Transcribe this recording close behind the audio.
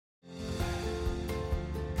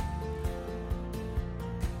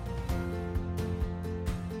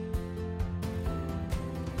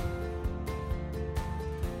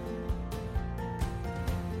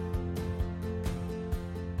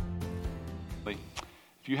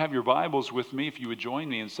If you have your Bibles with me, if you would join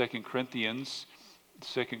me in 2 Corinthians.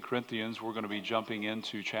 2 Corinthians, we're going to be jumping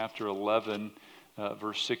into chapter 11,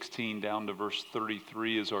 verse 16 down to verse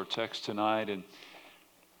 33 is our text tonight. And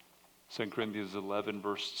 2 Corinthians 11,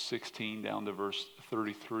 verse 16 down to verse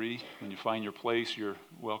 33. When you find your place, you're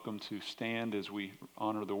welcome to stand as we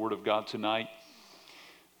honor the Word of God tonight.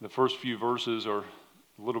 The first few verses are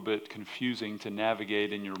a little bit confusing to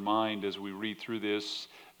navigate in your mind as we read through this.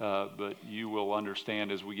 But you will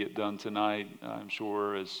understand as we get done tonight, I'm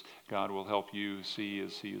sure, as God will help you see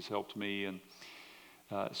as He has helped me. And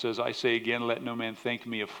it says, I say again, let no man think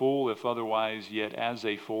me a fool, if otherwise yet as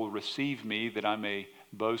a fool receive me, that I may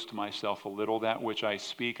boast myself a little. That which I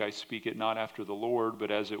speak it not after the Lord, but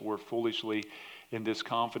as it were foolishly, in this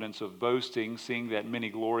confidence of boasting, seeing that many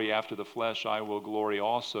glory after the flesh, I will glory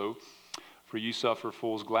also. For ye suffer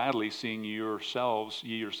fools gladly, seeing ye yourselves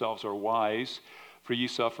are wise. For ye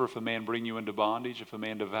suffer if a man bring you into bondage, if a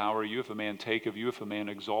man devour you, if a man take of you, if a man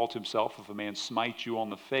exalt himself, if a man smite you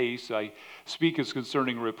on the face. I speak as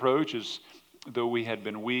concerning reproach, as though we had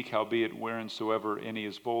been weak, howbeit whereinsoever any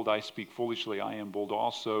is bold, I speak foolishly, I am bold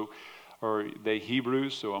also. Are they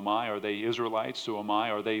Hebrews? So am I. Are they Israelites? So am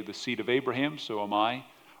I. Are they the seed of Abraham? So am I.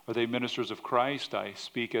 Are they ministers of Christ? I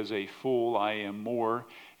speak as a fool, I am more.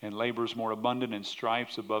 And labors more abundant, and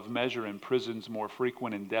stripes above measure, and prisons more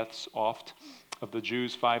frequent, and deaths oft. Of the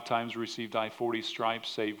Jews 5 times received I 40 stripes,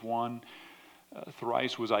 save one.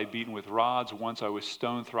 Thrice was I beaten with rods. Once I was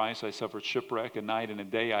stoned. Thrice I suffered shipwreck. A night and a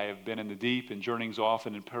day I have been in the deep, in journeyings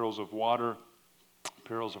often, in perils of water,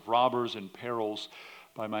 perils of robbers, and perils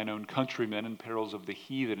by mine own countrymen, and perils of the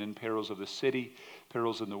heathen, and perils of the city,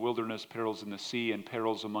 perils in the wilderness, perils in the sea, and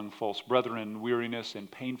perils among false brethren, and weariness and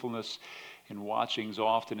painfulness, and watchings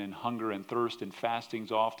often, and hunger and thirst, and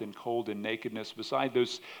fastings often, cold and nakedness, beside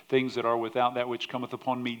those things that are without, that which cometh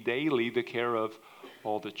upon me daily, the care of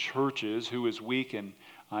all the churches. Who is weak, and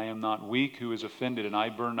I am not weak? Who is offended, and I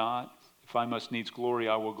burn not? If I must needs glory,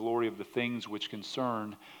 I will glory of the things which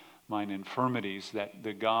concern mine infirmities, that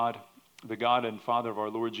the God and Father of our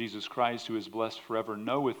Lord Jesus Christ, who is blessed forever,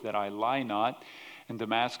 knoweth that I lie not. And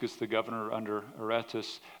Damascus, the governor under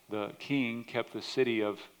Aretas the king, kept the city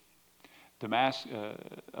of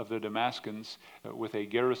the Damascens with a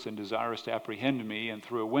garrison desirous to apprehend me, and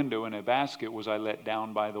through a window in a basket was I let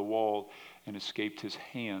down by the wall and escaped his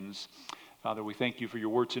hands. Father, we thank you for your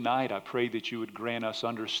word tonight. I pray that you would grant us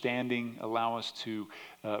understanding, allow us to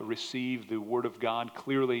receive the word of God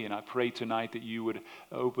clearly, and I pray tonight that you would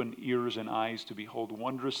open ears and eyes to behold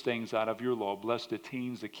wondrous things out of your law. Bless the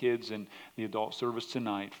teens, the kids, and the adult service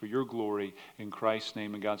tonight for your glory in Christ's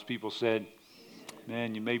name. And God's people said,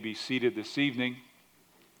 Amen. You may be seated this evening.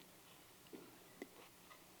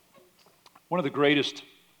 One of the greatest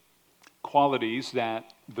qualities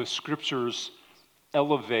that the Scriptures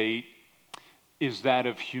elevate is that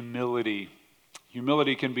of humility.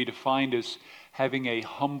 Humility can be defined as having a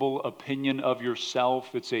humble opinion of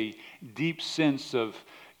yourself. It's a deep sense of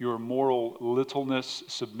your moral littleness,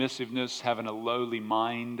 submissiveness, having a lowly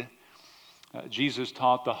mind. Jesus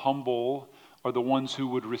taught the humble are the ones who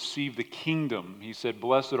would receive the kingdom. He said,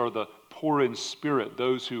 blessed are the poor in spirit,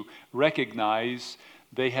 those who recognize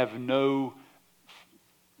they have no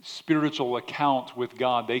spiritual account with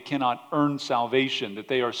God. They cannot earn salvation, that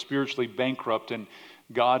they are spiritually bankrupt, and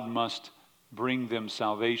God must bring them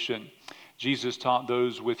salvation. Jesus taught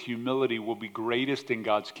those with humility will be greatest in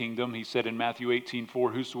God's kingdom. He said in Matthew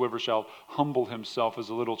 18:4, whosoever shall humble himself as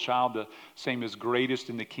a little child, the same is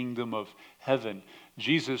greatest in the kingdom of heaven.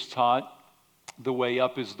 Jesus taught the way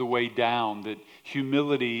up is the way down, that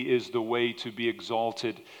humility is the way to be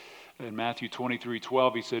exalted. In Matthew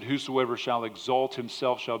 23:12, he said, whosoever shall exalt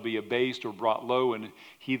himself shall be abased or brought low, and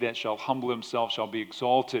he that shall humble himself shall be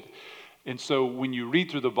exalted. And so when you read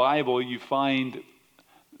through the Bible, you find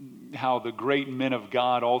how the great men of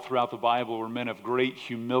God all throughout the Bible were men of great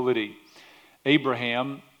humility.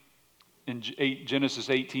 Abraham, in Genesis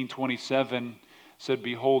 18:27, said,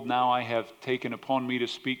 behold, now I have taken upon me to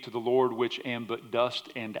speak to the Lord, which am but dust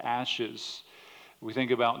and ashes. We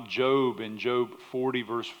think about Job in Job 40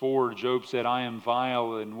 verse 4. Job said, I am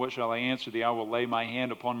vile, and what shall I answer thee? I will lay my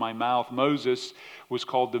hand upon my mouth. Moses was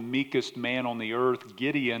called the meekest man on the earth.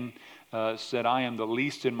 Gideon said, I am the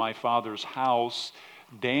least in my father's house.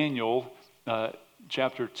 Daniel,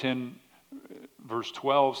 chapter 10 verse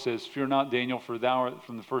 12 says, fear not, Daniel, for thou art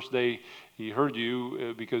from the first day he heard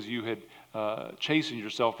you, because you had chastened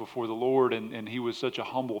yourself before the Lord, and he was such a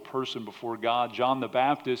humble person before God. John the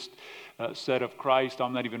Baptist said of Christ,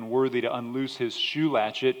 I'm not even worthy to unloose his shoe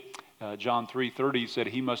latchet. John 3:30 said,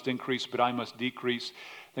 he must increase, but I must decrease.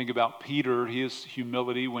 Think about Peter, his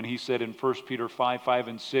humility when he said in 1 Peter 5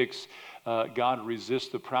 and 6, God resists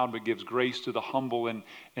the proud but gives grace to the humble. And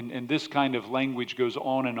this kind of language goes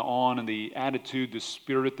on, and the attitude, the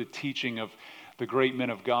spirit, the teaching of the great men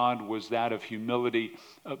of God was that of humility.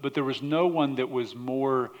 But there was no one that was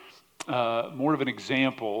more of an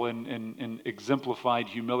example and exemplified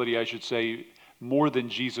humility, I should say, more than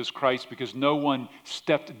Jesus Christ, because no one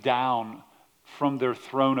stepped down from their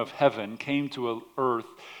throne of heaven, came to earth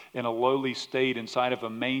in a lowly state inside of a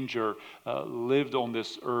manger, lived on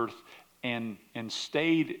this earth, and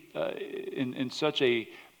stayed in such a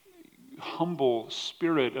humble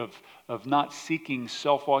spirit of not seeking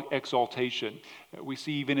self-exaltation. We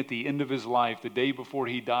see even at the end of his life, the day before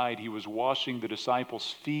he died, he was washing the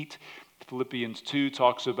disciples' feet. Philippians 2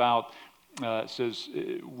 talks about says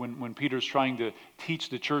when Peter's trying to teach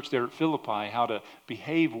the church there at Philippi how to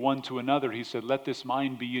behave one to another, he said, "Let this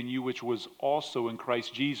mind be in you which was also in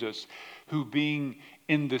Christ Jesus, who being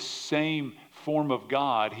in the same form of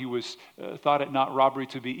God, he was thought it not robbery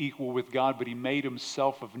to be equal with God, but he made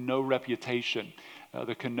himself of no reputation."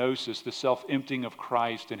 The kenosis, the self-emptying of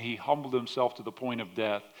Christ, and he humbled himself to the point of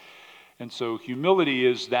death. And so humility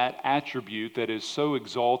is that attribute that is so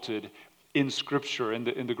exalted in Scripture. And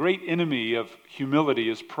the great enemy of humility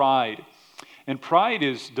is pride. And pride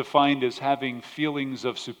is defined as having feelings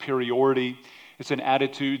of superiority. It's an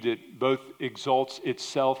attitude that both exalts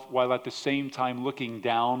itself while at the same time looking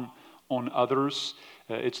down on others.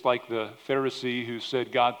 It's like the Pharisee who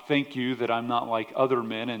said, "God, thank you that I'm not like other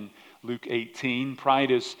men," in Luke 18. Pride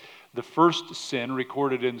is the first sin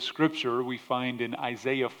recorded in Scripture. We find in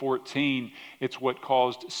Isaiah 14, it's what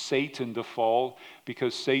caused Satan to fall,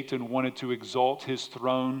 because Satan wanted to exalt his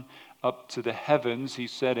throne up to the heavens. He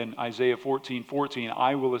said in Isaiah 14:14,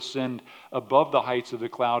 "I will ascend above the heights of the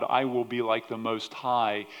cloud. I will be like the Most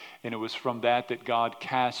High." And it was from that God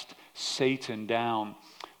cast Satan down.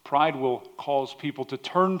 Pride will cause people to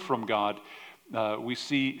turn from God. We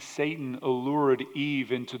see Satan allured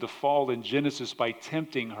Eve into the fall in Genesis by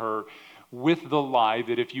tempting her with the lie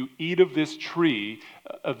that if you eat of this tree,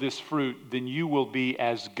 of this fruit, then you will be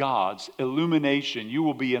as gods. Illumination, you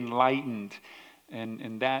will be enlightened.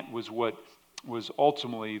 And that was what was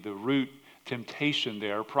ultimately the root temptation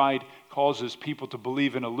there. Pride causes people to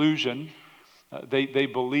believe in illusion. They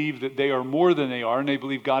believe that they are more than they are, and they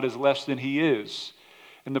believe God is less than he is.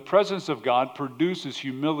 And the presence of God produces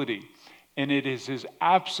humility. And it is his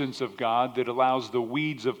absence of God that allows the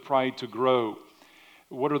weeds of pride to grow.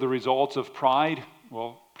 What are the results of pride?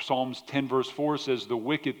 Well, Psalms 10 verse 4 says, "The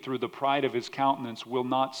wicked through the pride of his countenance will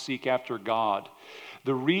not seek after God."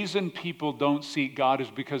 The reason people don't seek God is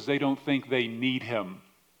because they don't think they need him.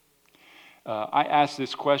 I ask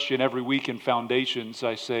this question every week in Foundations.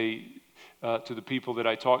 I say to the people that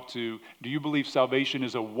I talk to, do you believe salvation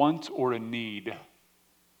is a want or a need?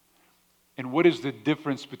 And what is the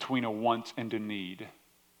difference between a want and a need?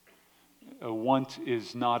 A want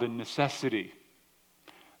is not a necessity.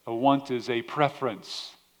 A want is a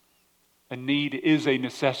preference. A need is a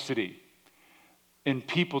necessity. And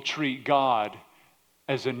people treat God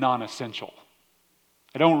as a non-essential.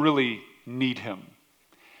 I don't really need him.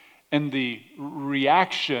 And the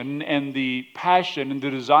reaction and the passion and the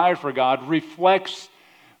desire for God reflects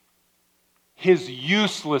his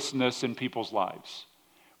uselessness in people's lives.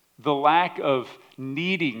 The lack of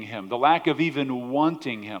needing him, the lack of even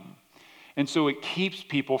wanting him. And so it keeps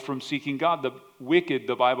people from seeking God. The wicked,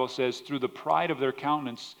 the Bible says, through the pride of their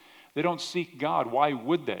countenance, they don't seek God. Why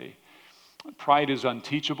would they? Pride is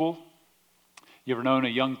unteachable. You ever known a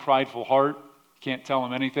young prideful heart? Can't tell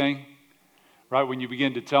them anything. Right when you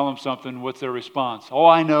begin to tell them something, what's their response? "Oh,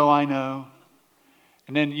 I know.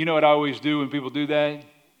 And then you know what I always do when people do that?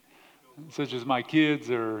 Such as my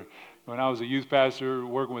kids, or when I was a youth pastor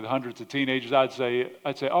working with hundreds of teenagers, I'd say,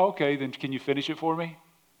 "Oh, okay, then can you finish it for me?"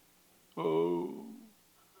 "Oh,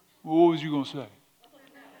 what was you going to say?"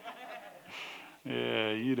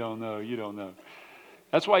 Yeah, you don't know.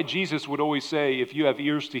 That's why Jesus would always say, if you have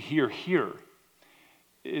ears to hear, hear.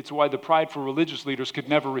 It's why the prideful religious leaders could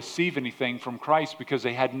never receive anything from Christ, because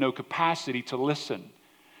they had no capacity to listen.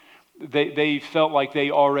 They felt like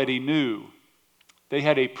they already knew. They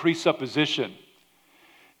had a presupposition.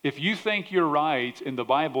 If you think you're right and the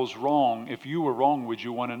Bible's wrong, if you were wrong, would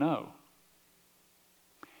you want to know?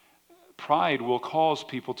 Pride will cause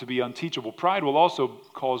people to be unteachable. Pride will also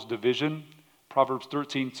cause division. Proverbs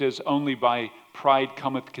 13 says, "Only by pride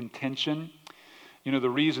cometh contention." You know, the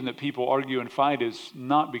reason that people argue and fight is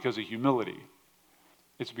not because of humility.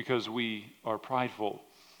 It's because we are prideful.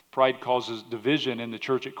 Pride causes division in the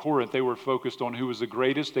church at Corinth. They were focused on who was the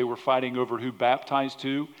greatest. They were fighting over who baptized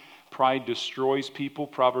who. Pride destroys people.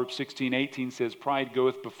 Proverbs 16:18 says, pride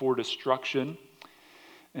goeth before destruction.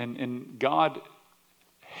 And God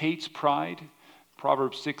hates pride.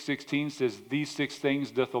 Proverbs 6:16 says, these 6 things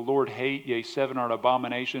doth the Lord hate, yea, 7 are an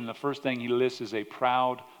abomination. And the first thing he lists is a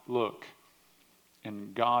proud look.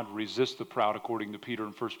 And God resists the proud, according to Peter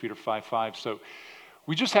in 1 Peter 5:5. So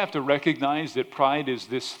we just have to recognize that pride is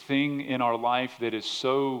this thing in our life that is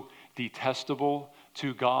so detestable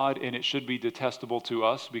to God, and it should be detestable to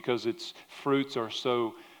us because its fruits are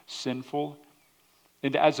so sinful.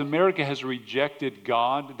 And as America has rejected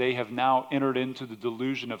God, they have now entered into the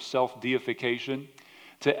delusion of self-deification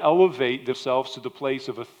to elevate themselves to the place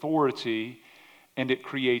of authority, and it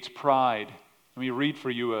creates pride. Let me read for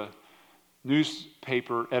you a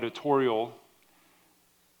newspaper editorial.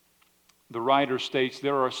 The writer states,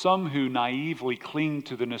 there are some who naively cling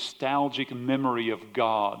to the nostalgic memory of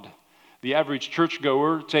God. The average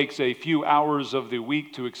churchgoer takes a few hours of the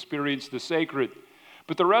week to experience the sacred,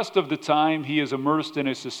 but the rest of the time he is immersed in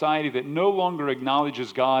a society that no longer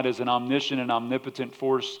acknowledges God as an omniscient and omnipotent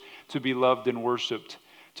force to be loved and worshiped.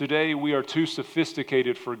 Today we are too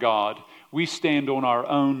sophisticated for God. We stand on our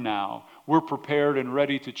own now. We're prepared and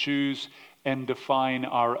ready to choose and define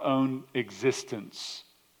our own existence.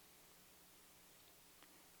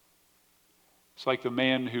 It's like the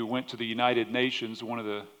man who went to the United Nations, one of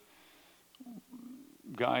the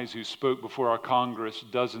guys who spoke before our Congress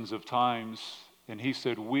dozens of times, and he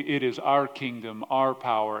said, it is our kingdom, our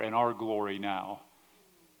power, and our glory now.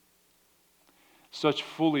 Such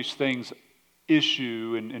foolish things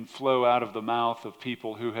issue and flow out of the mouth of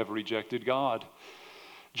people who have rejected God.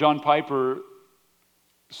 John Piper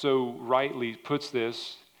so rightly puts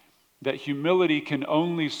this, that humility can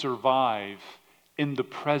only survive in the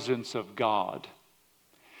presence of God.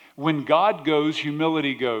 When God goes,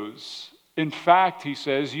 humility goes. In fact, he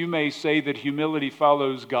says, you may say that humility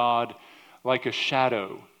follows God like a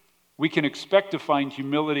shadow. We can expect to find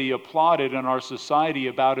humility applauded in our society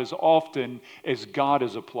about as often as God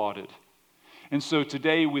is applauded. And so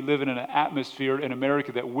today we live in an atmosphere in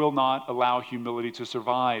America that will not allow humility to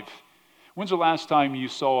survive. When's the last time you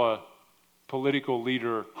saw a political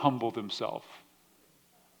leader humble themselves?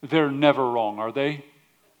 They're never wrong, are they?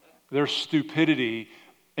 Their stupidity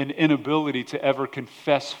and inability to ever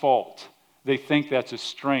confess fault. They think that's a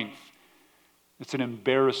strength. It's an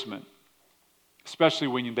embarrassment, especially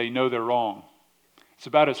when they know they're wrong. It's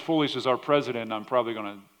about as foolish as our president.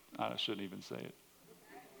 I shouldn't even say it.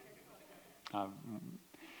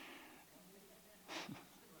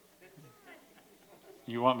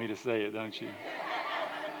 You want me to say it, don't you?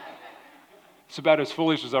 It's about as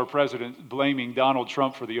foolish as our president blaming Donald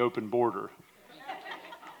Trump for the open border.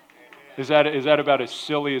 Is that about as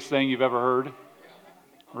silliest thing you've ever heard?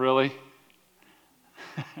 Really?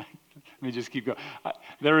 Let me just keep going.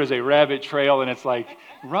 There is a rabbit trail, and it's like,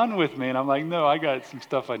 run with me. And I'm like, no, I got some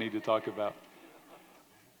stuff I need to talk about.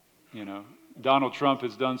 You know, Donald Trump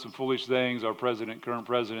has done some foolish things. Our current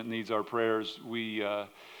president needs our prayers.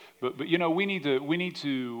 But you know, we need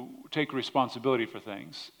to take responsibility for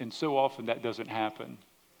things, and so often that doesn't happen.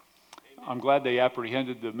 I'm glad they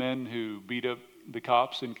apprehended the men who beat up the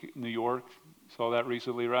cops in New York. Saw that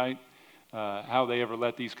recently, right? How they ever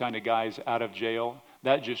let these kind of guys out of jail.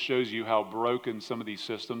 That just shows you how broken some of these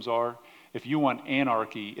systems are. If you want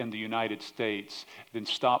anarchy in the United States, then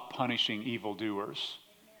stop punishing evildoers.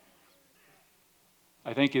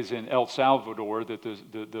 I think it's in El Salvador that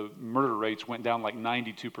the murder rates went down like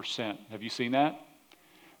 92%. Have you seen that?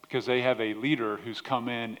 Because they have a leader who's come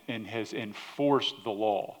in and has enforced the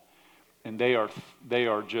law. And they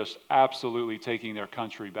are just absolutely taking their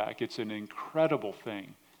country back. It's an incredible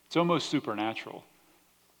thing. It's almost supernatural.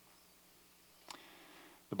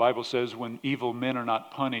 The Bible says when evil men are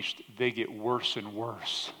not punished, they get worse and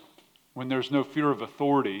worse. When there's no fear of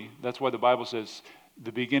authority, that's why the Bible says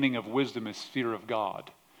the beginning of wisdom is fear of God.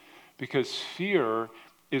 Because fear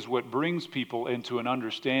is what brings people into an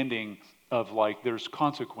understanding of like there's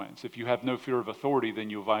consequence. If you have no fear of authority, then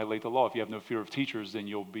you'll violate the law. If you have no fear of teachers, then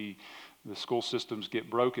the school systems get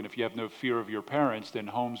broken. If you have no fear of your parents, then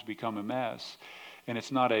homes become a mess. And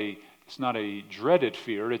it's not a dreaded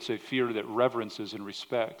fear, it's a fear that reverences and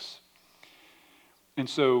respects. And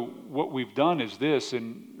so what we've done is this,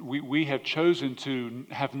 and we have chosen to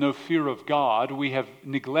have no fear of God. We have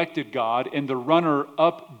neglected God, and the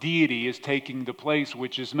runner-up deity is taking the place,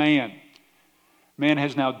 which is man. Man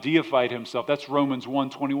has now deified himself. That's Romans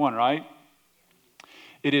 1:21, right?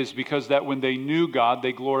 It is because that when they knew God,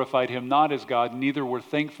 they glorified him not as God, neither were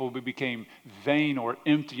thankful, but became vain or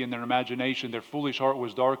empty in their imagination. Their foolish heart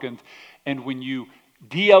was darkened. And when you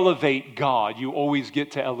de-elevate God, you always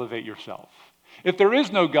get to elevate yourself. If there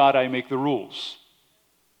is no God, I make the rules,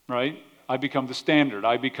 right? I become the standard.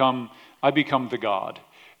 I become the God.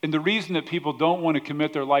 And the reason that people don't want to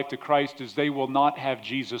commit their life to Christ is they will not have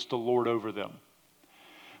Jesus to lord over them.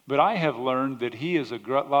 But I have learned that he is a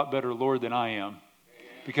lot better Lord than I am,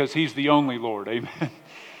 because he's the only Lord, amen?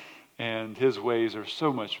 And his ways are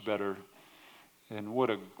so much better. And what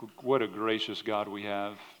a gracious God we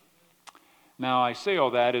have. Now, I say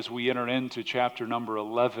all that as we enter into chapter number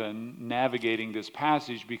 11, navigating this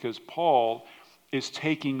passage, because Paul is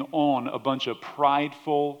taking on a bunch of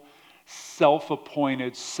prideful,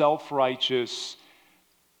 self-appointed, self-righteous,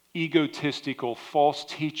 egotistical, false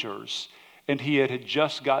teachers. And he had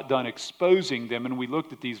just got done exposing them. And we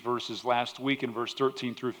looked at these verses last week in verse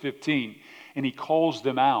 13 through 15. And he calls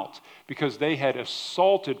them out because they had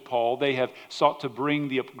assaulted Paul. They have sought to bring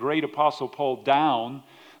the great apostle Paul down,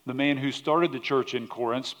 the man who started the church in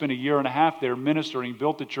Corinth, spent a year and a half there ministering,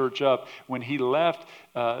 built the church up. When he left,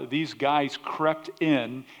 these guys crept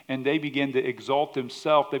in and they began to exalt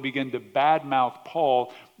themselves. They began to badmouth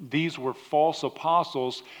Paul. These were false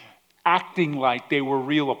apostles acting like they were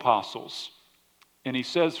real apostles. And he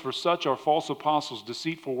says, for such are false apostles,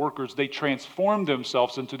 deceitful workers. They transform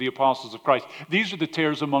themselves into the apostles of Christ. These are the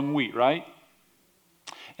tares among wheat, right?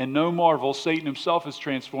 And no marvel, Satan himself is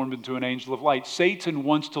transformed into an angel of light. Satan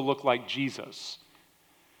wants to look like Jesus.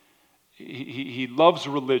 He loves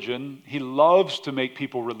religion. He loves to make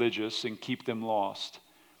people religious and keep them lost.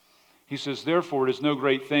 He says, therefore, it is no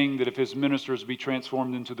great thing that if his ministers be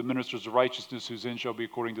transformed into the ministers of righteousness, whose end shall be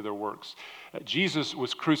according to their works. Jesus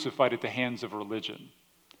was crucified at the hands of religion.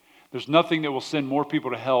 There's nothing that will send more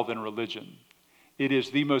people to hell than religion. It is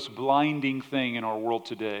the most blinding thing in our world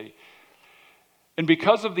today. And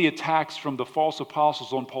because of the attacks from the false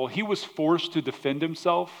apostles on Paul, he was forced to defend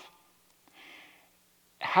himself.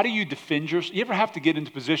 How do you defend yourself? You ever have to get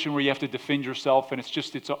into a position where you have to defend yourself, and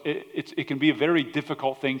it can be a very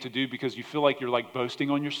difficult thing to do because you feel like you're like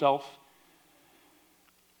boasting on yourself?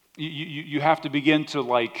 You have to begin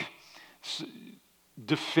to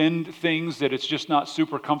defend things that it's just not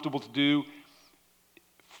super comfortable to do.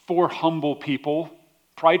 For humble people,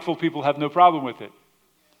 prideful people have no problem with it.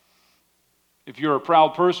 If you're a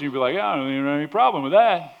proud person, you'll be like, I don't even have any problem with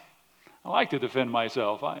that. I like to defend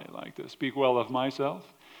myself. I like to speak well of myself.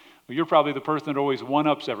 Well, you're probably the person that always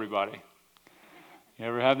one-ups everybody. You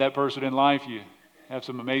ever have that person in life? You have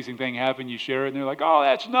some amazing thing happen, you share it, and they're like, oh,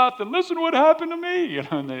 that's nothing. Listen what happened to me.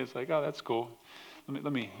 And it's like, oh, that's cool.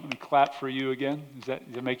 Let me clap for you again. Does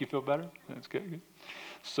that make you feel better? That's good.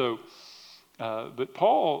 So, but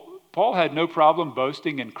Paul had no problem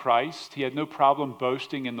boasting in Christ. He had no problem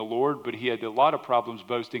boasting in the Lord, but he had a lot of problems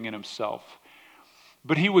boasting in himself.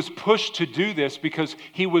 But he was pushed to do this because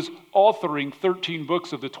he was authoring 13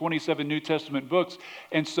 books of the 27 New Testament books.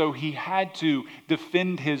 And so he had to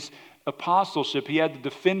defend his apostleship. He had to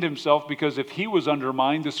defend himself because if he was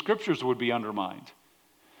undermined, the scriptures would be undermined.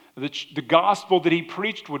 The gospel that he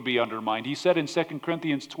preached would be undermined. He said in 2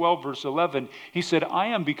 Corinthians 12, verse 11, he said, I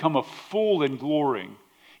am become a fool in glorying.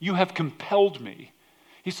 You have compelled me.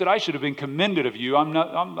 He said, I should have been commended of you. I'm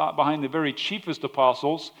not behind the very chiefest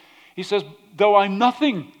apostles. He says, though I'm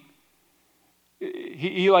nothing.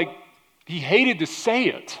 He hated to say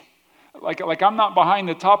it. Like I'm not behind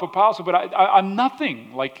the top apostle, but I'm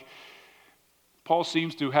nothing. Like Paul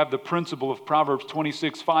seems to have the principle of Proverbs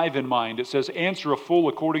 26:5 in mind. It says, answer a fool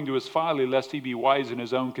according to his folly, lest he be wise in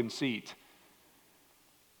his own conceit.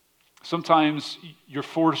 Sometimes you're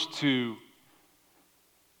forced to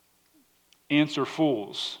answer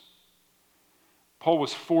fools. Paul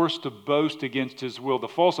was forced to boast against his will. The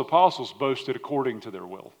false apostles boasted according to their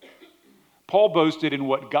will. Paul boasted in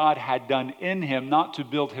what God had done in him, not to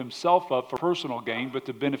build himself up for personal gain, but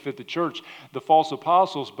to benefit the church. The false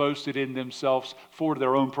apostles boasted in themselves for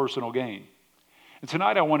their own personal gain. And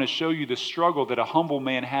tonight I want to show you the struggle that a humble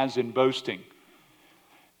man has in boasting,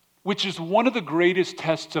 which is one of the greatest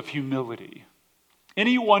tests of humility.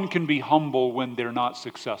 Anyone can be humble when they're not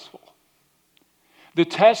successful. The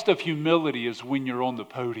test of humility is when you're on the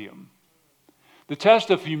podium. The test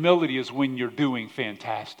of humility is when you're doing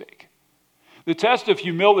fantastic. The test of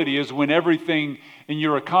humility is when everything in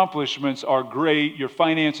your accomplishments are great, your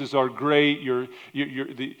finances are great,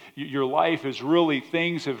 your life is really,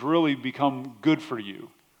 things have really become good for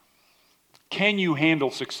you. Can you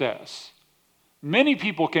handle success? Many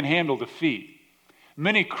people can handle defeat.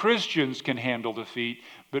 Many Christians can handle defeat,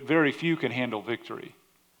 but very few can handle victory.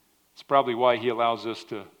 It's probably why he allows us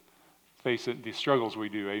to face the struggles we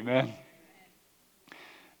do. Amen?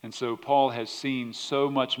 And so Paul has seen so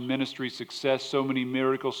much ministry success, so many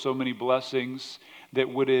miracles, so many blessings that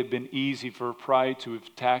would have been easy for pride to have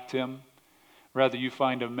attacked him. Rather, you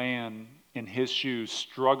find a man in his shoes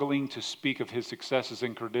struggling to speak of his successes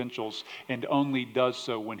and credentials and only does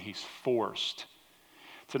so when he's forced.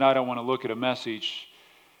 Tonight I want to look at a message,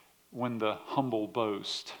 when the humble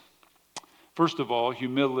boast. First of all,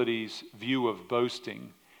 humility's view of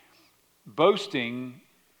boasting. Boasting,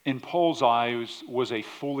 in Paul's eyes, was a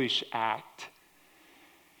foolish act.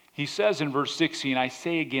 He says in verse 16, I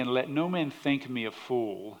say again, let no man think me a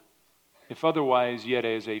fool. If otherwise, yet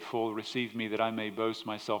as a fool, receive me that I may boast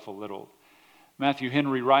myself a little. Matthew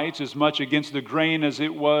Henry writes, as much against the grain as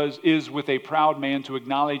is with a proud man to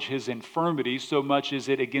acknowledge his infirmity, so much is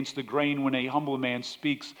it against the grain when a humble man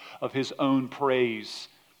speaks of his own praise.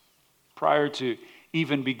 Prior to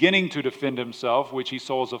even beginning to defend himself, which he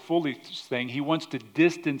saw as a foolish thing, he wants to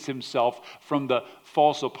distance himself from the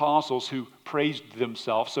false apostles who praised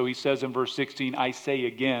themselves. So he says in verse 16, I say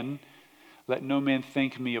again, let no man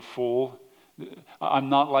think me a fool. I'm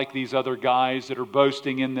not like these other guys that are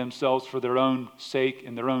boasting in themselves for their own sake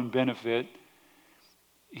and their own benefit.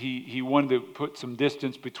 He wanted to put some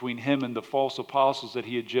distance between him and the false apostles that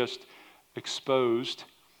he had just exposed.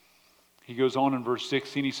 He goes on in verse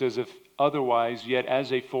 16, he says, if otherwise, yet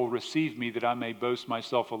as a fool, receive me that I may boast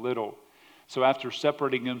myself a little. So after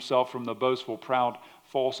separating himself from the boastful, proud,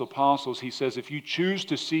 false apostles, he says, if you choose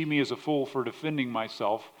to see me as a fool for defending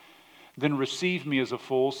myself, then receive me as a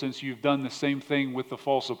fool, since you've done the same thing with the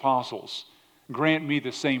false apostles. Grant me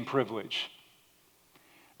the same privilege.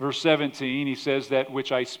 Verse 17, he says, that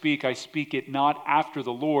which I speak it not after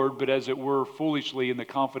the Lord, but as it were foolishly in the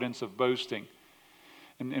confidence of boasting.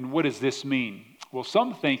 And what does this mean? Well,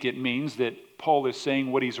 some think it means that Paul is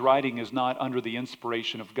saying what he's writing is not under the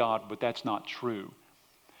inspiration of God, but that's not true.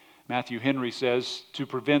 Matthew Henry says, to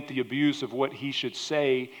prevent the abuse of what he should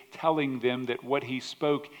say, telling them that what he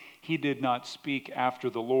spoke, he did not speak after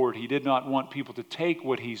the Lord. He did not want people to take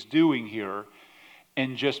what he's doing here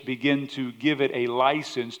and just begin to give it a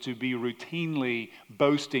license to be routinely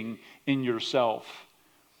boasting in yourself.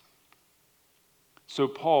 So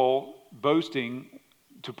boasting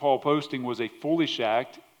was a foolish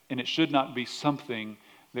act, and it should not be something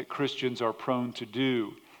that Christians are prone to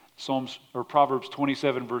do. Proverbs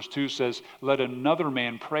 27 verse 2 says, let another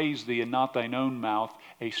man praise thee and not thine own mouth,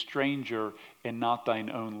 a stranger and not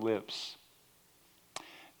thine own lips.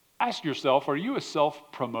 Ask yourself, are you a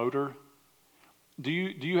self-promoter? Do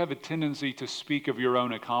you have a tendency to speak of your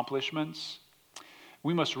own accomplishments?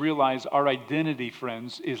 We must realize our identity,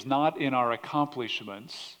 friends, is not in our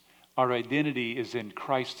accomplishments. Our identity is in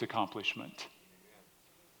Christ's accomplishment.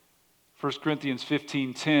 1 Corinthians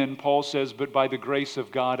 15:10, Paul says, but by the grace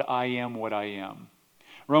of God, I am what I am.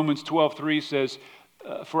 Romans 12:3 says,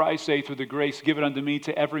 for I say through the grace given unto me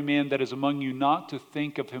to every man that is among you not to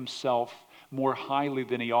think of himself more highly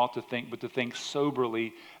than he ought to think, but to think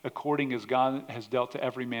soberly, according as God has dealt to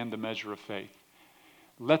every man the measure of faith.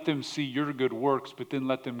 Let them see your good works, but then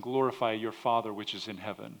let them glorify your Father which is in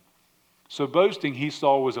heaven. So boasting, he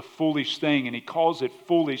saw, was a foolish thing, and he calls it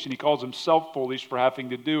foolish, and he calls himself foolish for having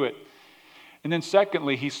to do it. And then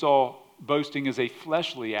secondly, he saw boasting as a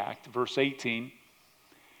fleshly act. Verse 18,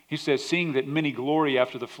 he says, seeing that many glory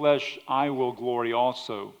after the flesh, I will glory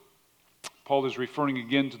also. Paul is referring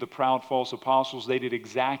again to the proud false apostles. They did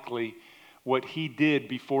exactly what he did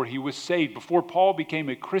before he was saved. Before Paul became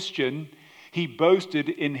a Christian, he boasted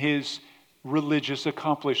in his religious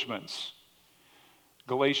accomplishments.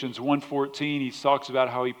 Galatians 1:14, he talks about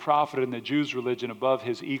how he profited in the Jews' religion above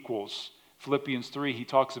his equals. Philippians 3, he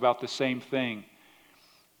talks about the same thing.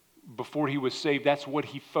 Before he was saved, that's what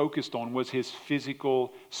he focused on, was his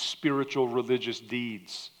physical, spiritual, religious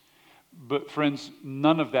deeds. But friends,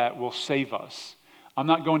 none of that will save us. I'm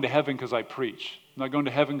not going to heaven because I preach. I'm not going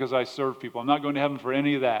to heaven because I serve people. I'm not going to heaven for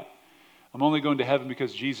any of that. I'm only going to heaven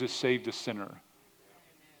because Jesus saved a sinner.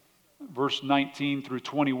 Verse 19 through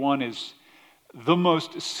 21 is the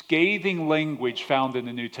most scathing language found in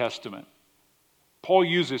the New Testament. Paul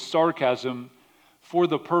uses sarcasm for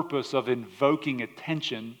the purpose of invoking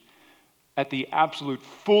attention at the absolute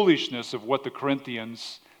foolishness of what the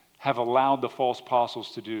Corinthians have allowed the false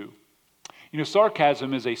apostles to do. You know,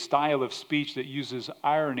 sarcasm is a style of speech that uses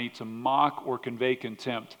irony to mock or convey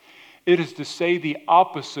contempt. It is to say the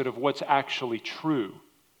opposite of what's actually true.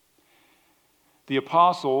 The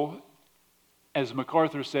apostle, as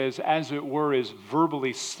MacArthur says, as it were, is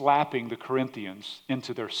verbally slapping the Corinthians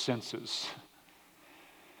into their senses.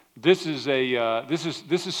 This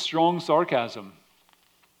is strong sarcasm.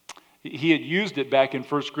 He had used it back in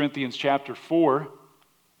 1 Corinthians chapter 4.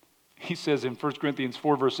 He says in 1 Corinthians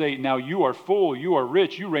 4 verse 8, now you are full, you are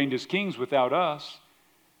rich, you reigned as kings without us.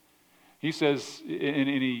 He says, and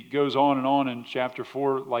he goes on and on in chapter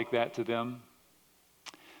 4 like that to them.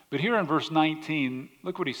 But here in verse 19,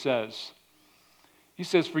 look what he says. He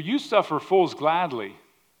says, "For you suffer fools gladly,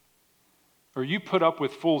 or you put up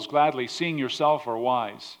with fools gladly, seeing yourself are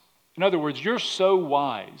wise." In other words, you're so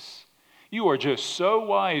wise. You are just so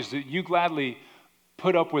wise that you gladly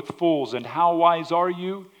put up with fools. And how wise are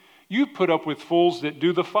you? You put up with fools that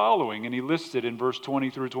do the following. And he lists it in verse 20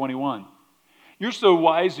 through 21. You're so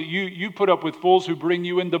wise that you put up with fools who bring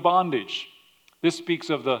you into bondage. This speaks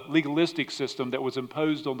of the legalistic system that was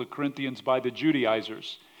imposed on the Corinthians by the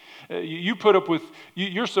Judaizers.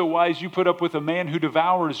 You're so wise, you put up with a man who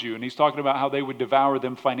devours you. And he's talking about how they would devour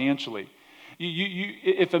them financially.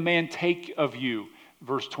 If a man take of you,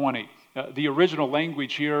 verse 20, the original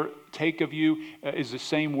language here, take of you, is the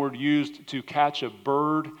same word used to catch a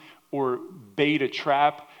bird or bait a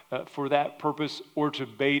trap for that purpose, or to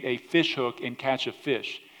bait a fish hook and catch a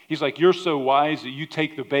fish. He's like, you're so wise that you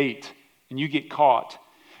take the bait and you get caught.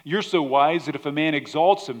 You're so wise that if a man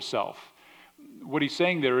exalts himself, what he's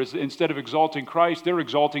saying there is, instead of exalting Christ, they're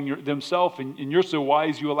exalting themselves, and you're so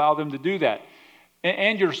wise you allow them to do that.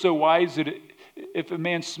 And you're so wise that if a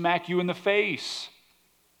man smack you in the face,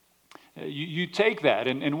 you take that.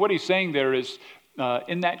 And what he's saying there is,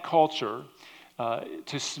 in that culture,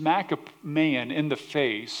 to smack a man in the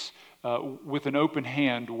face with an open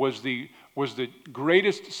hand was the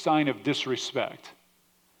greatest sign of disrespect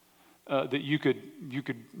that you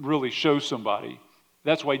could really show somebody.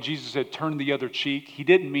 That's why Jesus said, "Turn the other cheek." He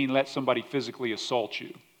didn't mean let somebody physically assault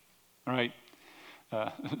you. All right.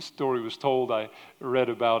 A story was told. I read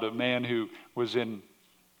about a man who was in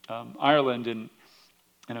Ireland, and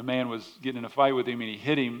a man was getting in a fight with him, and he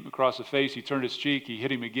hit him across the face. He turned his cheek. He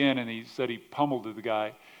hit him again, and he said he pummeled the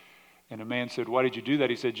guy. And the man said, "Why did you do that?"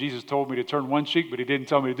 He said, "Jesus told me to turn one cheek, but he didn't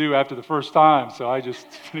tell me to do after the first time, so I just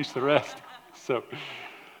finished the rest."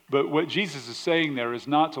 But what Jesus is saying there is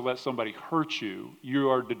not to let somebody hurt you. You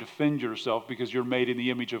are to defend yourself because you're made in the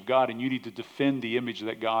image of God, and you need to defend the image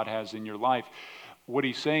that God has in your life. What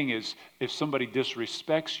he's saying is, if somebody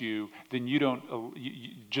disrespects you, then you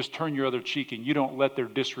just turn your other cheek, and you don't let their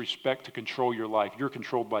disrespect to control your life. You're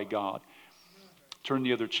controlled by God. Turn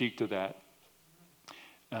the other cheek to that.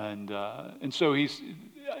 And so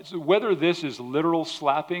whether this is literal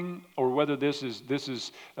slapping or whether this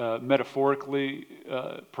is metaphorically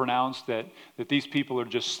pronounced, that these people are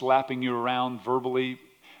just slapping you around verbally,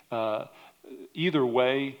 either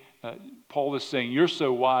way, Paul is saying, you're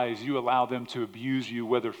so wise, you allow them to abuse you,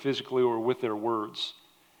 whether physically or with their words.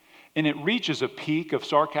 And it reaches a peak of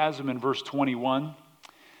sarcasm in verse 21.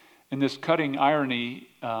 In this cutting irony,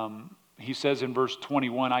 he says in verse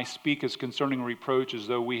 21, "I speak as concerning reproach as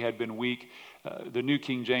though we had been weak." The New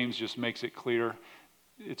King James just makes it clear.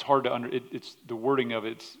 It's hard to it's the wording of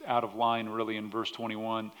it's out of line really in verse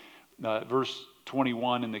 21. Verse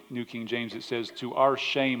 21 in the New King James, it says, "To our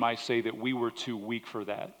shame I say that we were too weak for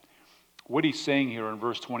that." What he's saying here in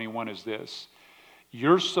verse 21 is this: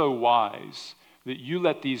 you're so wise that you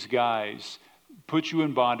let these guys put you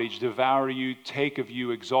in bondage, devour you, take of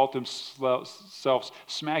you, exalt themselves,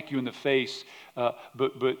 smack you in the face.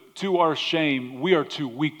 But to our shame, we are too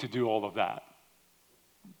weak to do all of that.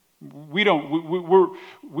 We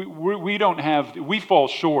fall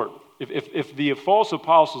short. If the false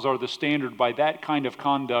apostles are the standard by that kind of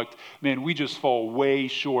conduct, man, we just fall way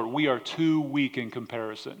short. We are too weak in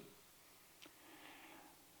comparison.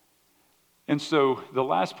 And so the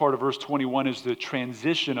last part of verse 21 is the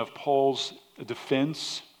transition of Paul's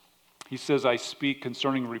defense. He says, "I speak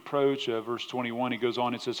concerning reproach." Verse 21, he goes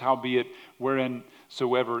on and says, "Howbeit,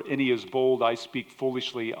 wherein-soever any is bold, I speak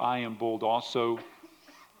foolishly, I am bold also."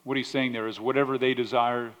 What he's saying there is, whatever they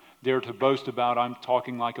dare to boast about, I'm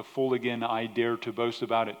talking like a fool again, I dare to boast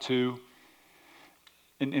about it too.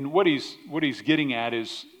 And what he's getting at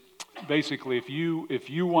is, basically, if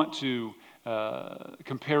you want to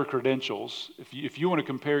compare credentials, if you want to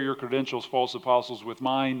compare your credentials, false apostles, with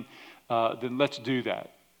mine, then let's do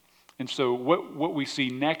that. And so what we see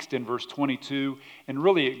next in verse 22, and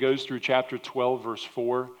really it goes through chapter 12, verse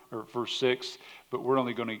 4, or verse 6, but we're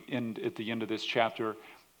only going to end at the end of this chapter,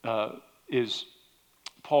 is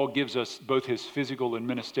Paul gives us both his physical and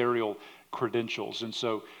ministerial credentials. And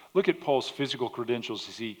so look at Paul's physical credentials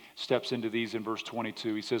as he steps into these in verse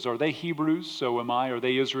 22. He says, "Are they Hebrews? So am I. Are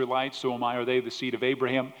they Israelites? So am I. Are they the seed of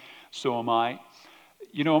Abraham? So am I."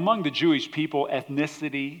 You know, among the Jewish people,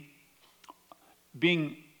 ethnicity,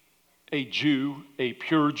 being a Jew, a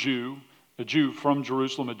pure Jew, a Jew from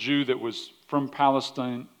Jerusalem, a Jew that was from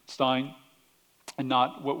Palestine, and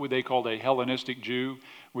not what would they call a Hellenistic Jew,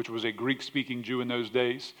 which was a Greek-speaking Jew in those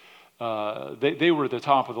days, they were at the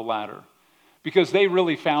top of the ladder. Because they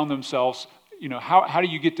really found themselves, you know, how do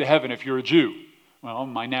you get to heaven if you're a Jew? Well,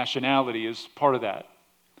 my nationality is part of that.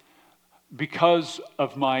 Because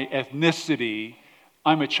of my ethnicity,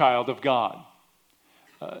 I'm a child of God.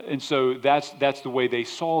 And so that's the way they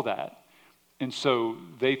saw that. And so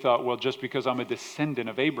they thought, well, just because I'm a descendant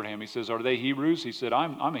of Abraham, he says, are they Hebrews? He said,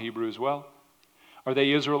 I'm a Hebrew as well. Are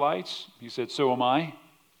they Israelites? He said, so am I.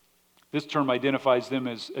 This term identifies them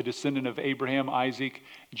as a descendant of Abraham, Isaac,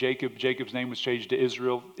 Jacob. Jacob's name was changed to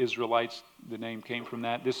Israel. Israelites, the name came from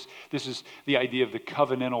that. This is the idea of the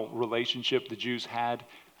covenantal relationship the Jews had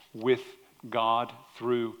with God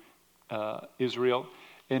through Israel.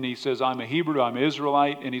 And he says, I'm a Hebrew, I'm an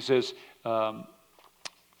Israelite. And he says,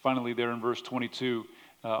 finally there in verse 22,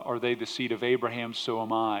 are they the seed of Abraham? So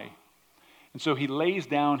am I. And so he lays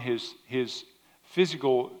down his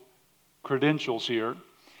physical credentials here.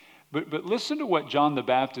 But listen to what John the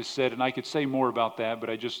Baptist said, and I could say more about that, but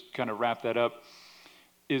I just kind of wrap that up,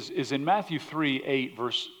 is in Matthew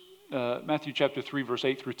chapter 3, verse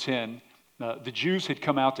 8 through 10, the Jews had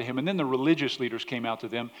come out to him, and then the religious leaders came out to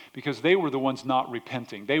them because they were the ones not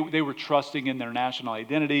repenting. They were trusting in their national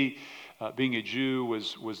identity. Being a Jew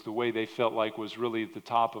was the way they felt like was really at the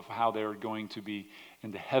top of how they were going to be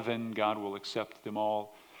into heaven. God will accept them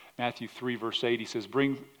all. Matthew 3, verse 8, he says,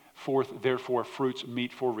 bring forth therefore fruits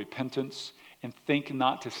meet for repentance, and think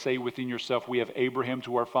not to say within yourself, we have Abraham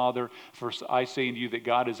to our father. For I say unto you that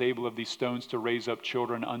God is able of these stones to raise up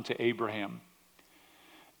children unto Abraham.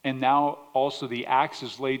 And now also the axe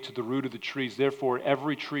is laid to the root of the trees. Therefore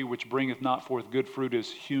every tree which bringeth not forth good fruit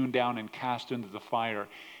is hewn down and cast into the fire.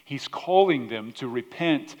 He's calling them to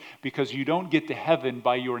repent because you don't get to heaven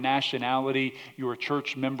by your nationality, your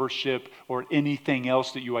church membership, or anything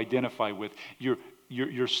else that you identify with.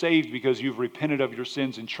 You're saved because you've repented of your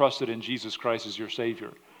sins and trusted in Jesus Christ as your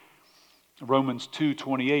Savior. Romans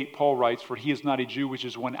 2:28, Paul writes, for he is not a Jew which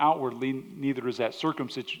is one outwardly, neither is that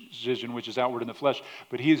circumcision which is outward in the flesh,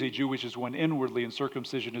 but he is a Jew which is one inwardly, and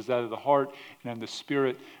circumcision is that of the heart and of the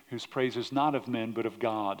spirit, whose praise is not of men but of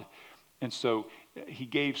God. And so he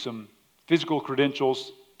gave some physical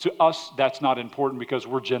credentials. To us, that's not important because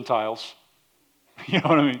we're Gentiles. You know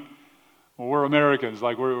what I mean? Well, we're Americans.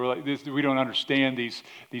 Like we're like this, we don't understand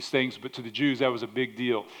these things. But to the Jews, that was a big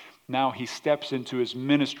deal. Now he steps into his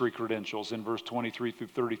ministry credentials in verse 23 through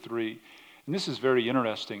 33. And this is very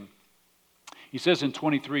interesting. He says in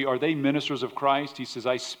 23, are they ministers of Christ? He says,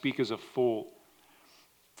 I speak as a fool.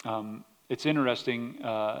 It's interesting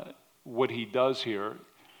what he does here.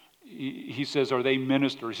 He says, are they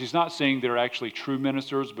ministers? He's not saying they're actually true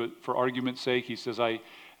ministers, but for argument's sake, he says,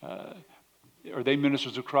 are they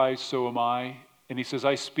ministers of Christ? So am I. And he says,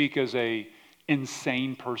 I speak as a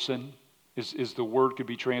insane person, is the word could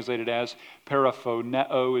be translated as.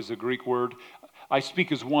 Paraphoneo is the Greek word. I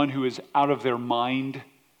speak as one who is out of their mind.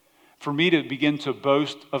 For me to begin to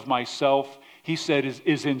boast of myself, he said,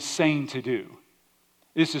 is insane to do.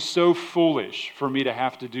 This is so foolish for me to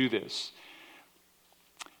have to do this.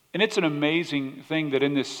 And it's an amazing thing that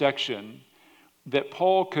in this section that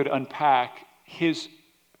Paul could unpack his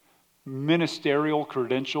ministerial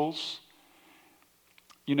credentials.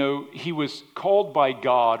 You know, he was called by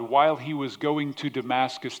God while he was going to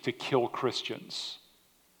Damascus to kill Christians.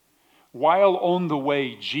 While on the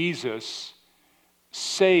way, Jesus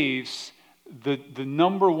saves the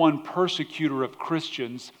number one persecutor of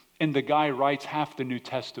Christians, and the guy writes half the New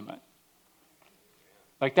Testament.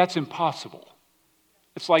 Like, that's impossible.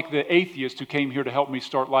 It's like the atheist who came here to help me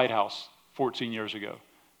start Lighthouse 14 years ago.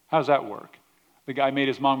 How does that work? The guy made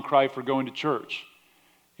his mom cry for going to church.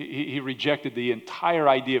 He rejected the entire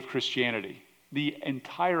idea of Christianity, the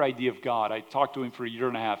entire idea of God. I talked to him for a year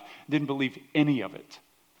and a half, didn't believe any of it.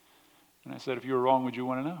 And I said, if you were wrong, would you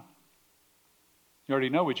want to know? You already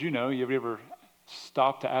know what you know. Have you ever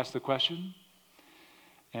stopped to ask the question?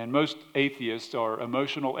 And most atheists are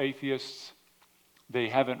emotional atheists. They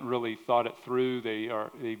haven't really thought it through.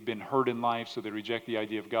 They've been hurt in life, so they reject the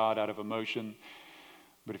idea of God out of emotion.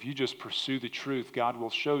 But if you just pursue the truth, God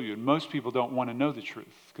will show you. And most people don't want to know the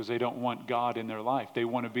truth because they don't want God in their life. They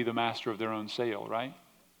want to be the master of their own sail, right?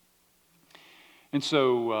 And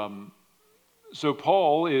so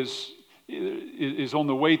Paul is on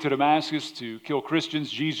the way to Damascus to kill Christians.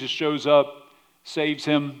 Jesus shows up, saves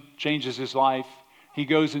him, changes his life. He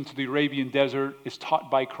goes into the Arabian desert, is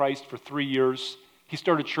taught by Christ for 3 years. He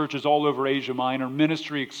started churches all over Asia Minor.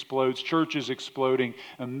 Ministry explodes, churches exploding,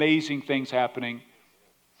 amazing things happening.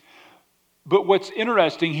 But what's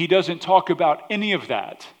interesting, he doesn't talk about any of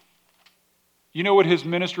that. You know what his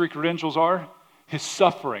ministry credentials are? His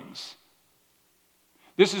sufferings.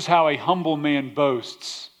 This is how a humble man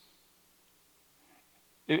boasts.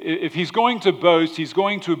 If he's going to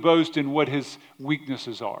boast in what his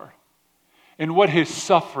weaknesses are. and what his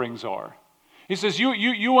sufferings are. He says,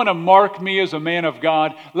 you want to mark me as a man of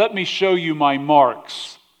God? Let me show you my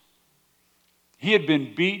marks. He had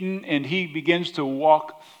been beaten, and he begins to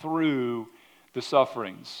walk through the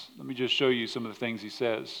sufferings. Let me just show you some of the things he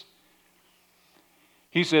says.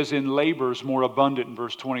 He says, in labors more abundant in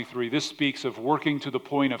verse 23. This speaks of working to the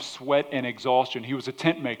point of sweat and exhaustion. He was a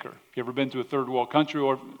tent maker. You ever been to a third world country,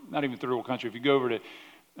 or not even third world country? If you go over to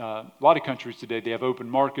a lot of countries today, they have open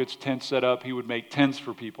markets, tents set up. He would make tents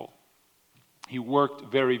for people. He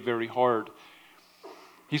worked very, very hard.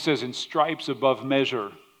 He says, in stripes above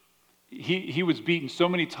measure. He was beaten so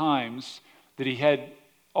many times that he had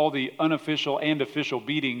all the unofficial and official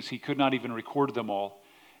beatings. He could not even record them all.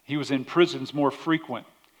 He was in prisons more frequent.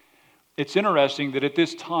 It's interesting that at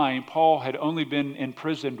this time, Paul had only been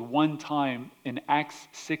imprisoned one time in Acts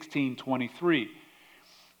 16:23.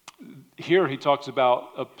 Here he talks about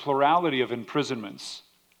a plurality of imprisonments,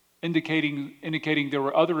 indicating there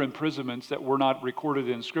were other imprisonments that were not recorded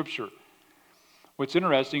in Scripture. What's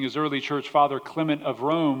interesting is early church father Clement of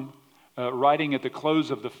Rome, writing at the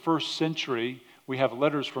close of the first century, we have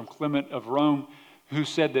letters from Clement of Rome who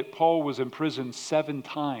said that Paul was imprisoned 7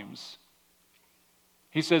 times.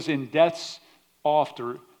 He says in death's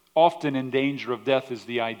often in danger of death is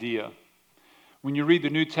the idea. When you read the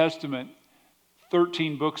New Testament,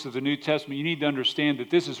 13 books of the New Testament, you need to understand that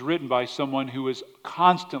this is written by someone who is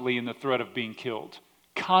constantly in the threat of being killed,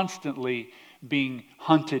 constantly being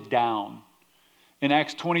hunted down. In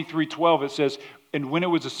Acts 23:12 it says, and when it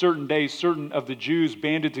was a certain day, certain of the Jews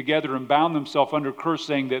banded together and bound themselves under curse,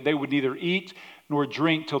 saying that they would neither eat nor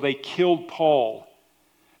drink till they killed Paul.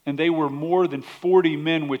 And they were more than 40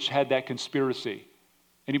 men which had that conspiracy.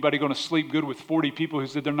 Anybody going to sleep good with 40 people who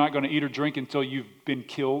said they're not going to eat or drink until you've been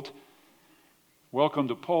killed? Welcome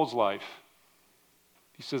to Paul's life.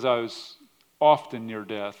 He says, I was often near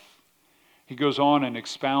death. He goes on and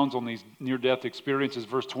expounds on these near-death experiences.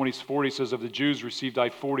 Verse 24, he says, of the Jews received I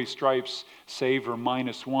 40 stripes, save or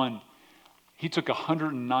minus 1. He took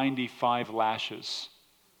 195 lashes.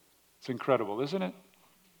 It's incredible, isn't it?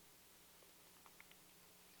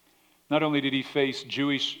 Not only did he face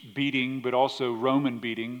Jewish beating, but also Roman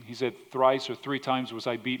beating. He said, thrice or 3 times was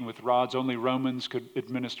I beaten with rods. Only Romans could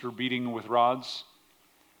administer beating with rods.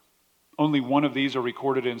 Only one of these are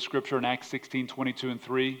recorded in Scripture in Acts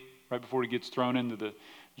 16:22-3. Right before he gets thrown into the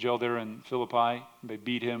jail there in Philippi. They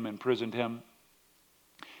beat him, imprisoned him.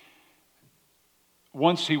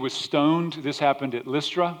 Once he was stoned. This happened at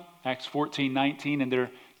Lystra, Acts 14:19. And there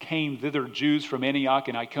came thither Jews from Antioch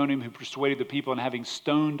and Iconium who persuaded the people, and having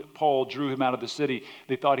stoned Paul, drew him out of the city.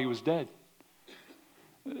 They thought he was dead.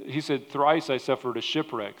 He said, thrice I suffered a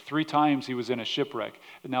shipwreck. 3 times he was in a shipwreck.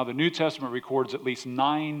 Now the New Testament records at least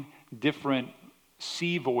 9 different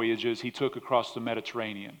sea voyages he took across the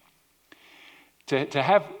Mediterranean. To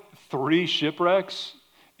have 3 shipwrecks,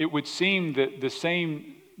 it would seem that the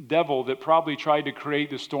same devil that probably tried to create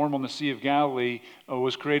the storm on the Sea of Galilee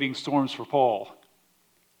was creating storms for Paul.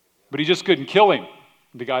 But he just couldn't kill him.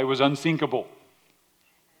 The guy was unsinkable.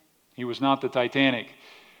 He was not the Titanic.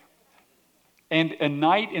 And a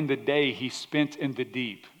night and the day he spent in the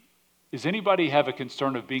deep. Does anybody have a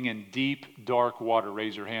concern of being in deep, dark water?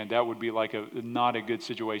 Raise your hand. That would be like not a good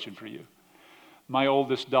situation for you. My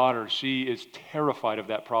oldest daughter, she is terrified of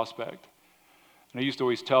that prospect. And I used to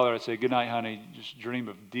always tell her, I'd say, good night, honey. Just dream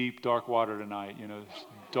of deep, dark water tonight. You know, this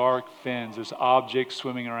dark fins, this object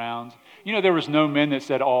swimming around. You know, there was no men that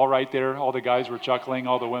said all right there. All the guys were chuckling.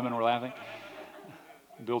 All the women were laughing.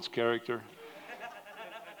 Builds character.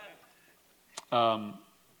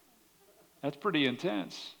 That's pretty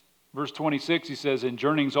intense. Verse 26, he says, in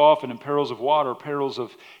journeyings off and in perils of water, perils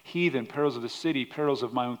of heathen, perils of the city, perils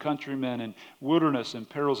of my own countrymen, and wilderness, and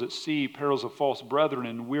perils at sea, perils of false brethren,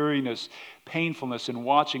 and weariness, painfulness, and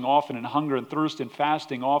watching often, and hunger and thirst, and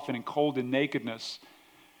fasting often, and cold and nakedness.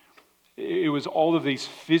 It was all of these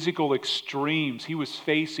physical extremes. He was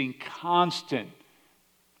facing constant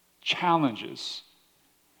challenges.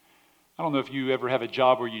 I don't know if you ever have a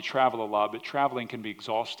job where you travel a lot, but traveling can be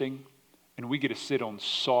exhausting. And we get to sit on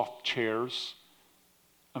soft chairs.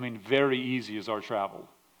 I mean, very easy is our travel.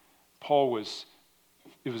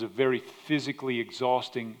 It was a very physically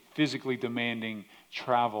exhausting, physically demanding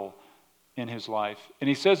travel in his life. And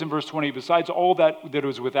he says in verse 20, besides all that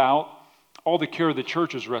was without, all the care of the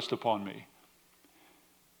churches rest upon me.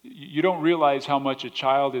 You don't realize how much a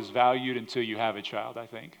child is valued until you have a child, I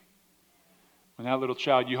think. When that little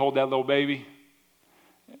child, you hold that little baby,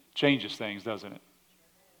 it changes things, doesn't it?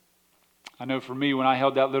 I know for me, when I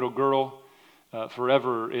held that little girl,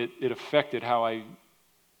 forever, it affected how I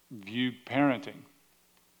viewed parenting.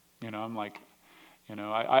 You know, I'm like,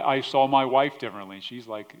 I saw my wife differently. She's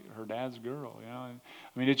like her dad's girl,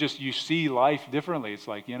 I mean, it just, you see life differently. It's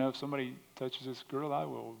like, if somebody touches this girl, I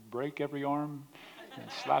will break every arm and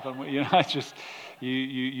slap him. It's just,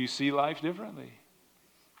 you see life differently.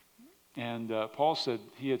 And Paul said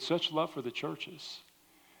he had such love for the churches,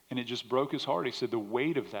 and it just broke his heart. He said the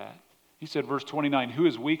weight of that. He said, verse 29, who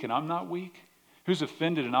is weak and I'm not weak? Who's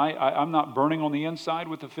offended and I'm not burning on the inside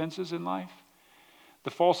with offenses in life? The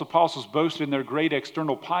false apostles boasted in their great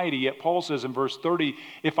external piety, yet Paul says in verse 30,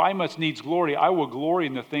 if I must needs glory, I will glory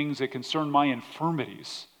in the things that concern my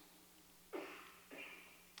infirmities.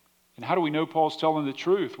 And how do we know Paul's telling the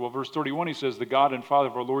truth? Well, verse 31, he says, the God and Father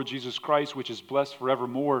of our Lord Jesus Christ, which is blessed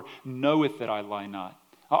forevermore, knoweth that I lie not.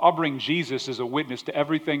 I'll bring Jesus as a witness to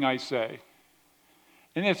everything I say.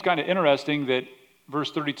 And it's kind of interesting that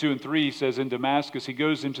verse 32 and 3 says in Damascus, he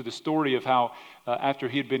goes into the story of how after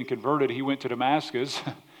he had been converted, he went to Damascus.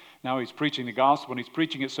 Now he's preaching the gospel, and he's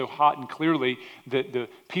preaching it so hot and clearly that the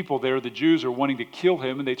people there, the Jews, are wanting to kill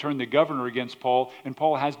him, and they turn the governor against Paul, and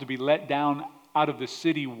Paul has to be let down out of the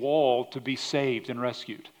city wall to be saved and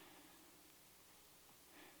rescued.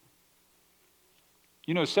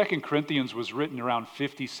 2 Corinthians was written around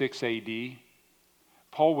 56 AD.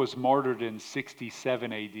 Paul was martyred in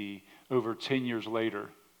 67 AD, over 10 years later.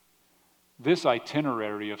 This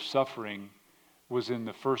itinerary of suffering was in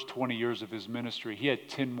the first 20 years of his ministry. He had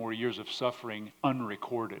 10 more years of suffering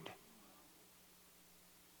unrecorded.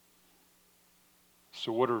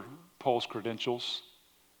 So what are Paul's credentials?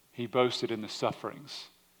 He boasted in the sufferings.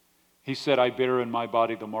 He said, I bear in my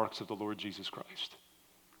body the marks of the Lord Jesus Christ.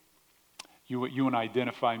 You want to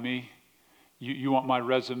identify me? You want my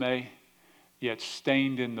resume? Yeah, it's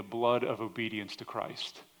stained in the blood of obedience to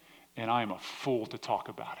Christ. And I am a fool to talk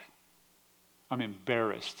about it. I'm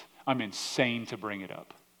embarrassed. I'm insane to bring it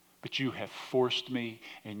up. But you have forced me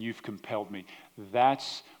and you've compelled me.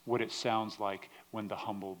 That's what it sounds like when the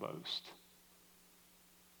humble boast.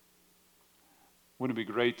 Wouldn't it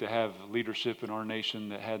be great to have leadership in our nation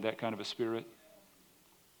that had that kind of a spirit?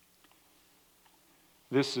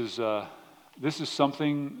 This is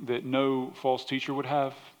something that no false teacher would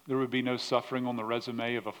have. There would be no suffering on the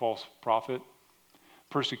resume of a false prophet.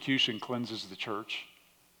 Persecution cleanses the church.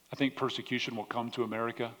 I think persecution will come to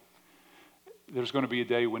America. There's going to be a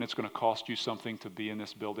day when it's going to cost you something to be in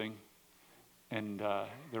this building. And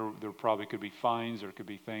there probably could be fines, or could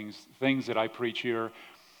be things that I preach here.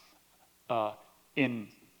 In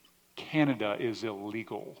Canada is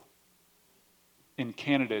illegal. In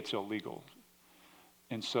Canada, it's illegal.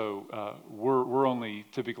 And so we're only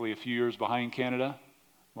typically a few years behind Canada.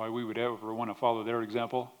 Why we would ever want to follow their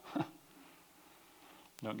example?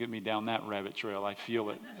 Don't get me down that rabbit trail. I feel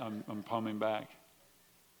it. I'm coming back.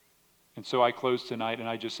 And so I close tonight, and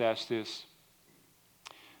I just ask this.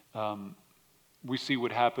 We see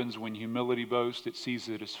what happens when humility boasts. It sees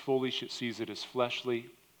it as foolish. It sees it as fleshly.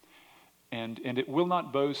 And it will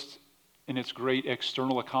not boast in its great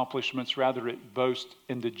external accomplishments. Rather, it boasts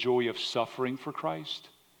in the joy of suffering for Christ.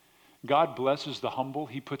 God blesses the humble.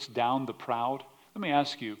 He puts down the proud. Let me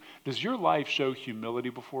ask you, does your life show humility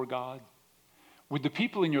before God? Would the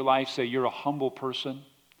people in your life say you're a humble person?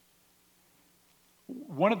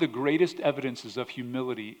 One of the greatest evidences of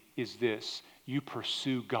humility is this: you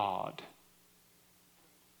pursue God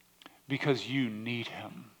because you need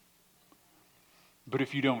Him. But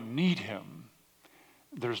if you don't need Him,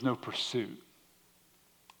 there's no pursuit.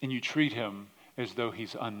 And you treat Him as though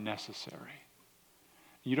He's unnecessary.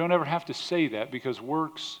 You don't ever have to say that, because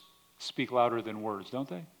works speak louder than words, don't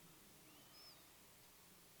they?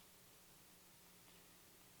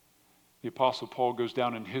 The Apostle Paul goes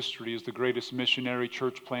down in history as the greatest missionary,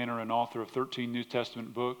 church planner, and author of 13 New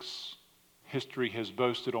Testament books. History has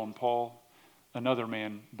boasted on Paul. Another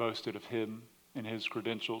man boasted of him and his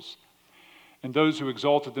credentials. And those who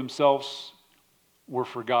exalted themselves were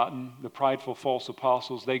forgotten. The prideful false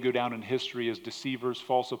apostles, they go down in history as deceivers,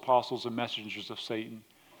 false apostles, and messengers of Satan.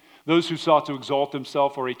 Those who sought to exalt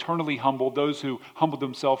themselves are eternally humbled. Those who humbled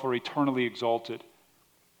themselves are eternally exalted.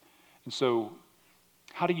 And so,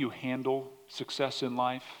 how do you handle success in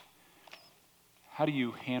life? How do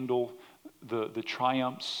you handle the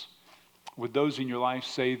triumphs? Would those in your life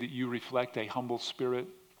say that you reflect a humble spirit?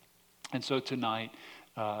 And so tonight,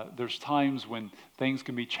 there's times when things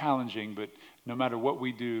can be challenging, but no matter what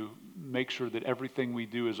we do, make sure that everything we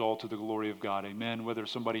do is all to the glory of God. Amen. Whether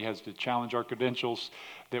somebody has to challenge our credentials,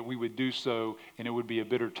 that we would do so, and it would be a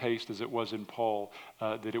bitter taste as it was in Paul,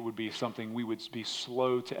 that it would be something we would be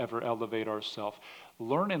slow to ever elevate ourselves.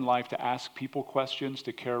 Learn in life to ask people questions,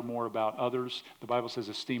 to care more about others. The Bible says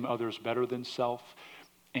esteem others better than self.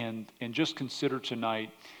 And just consider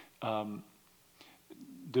tonight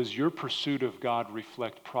Does your pursuit of God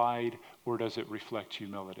reflect pride, or does it reflect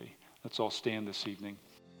humility? Let's all stand this evening.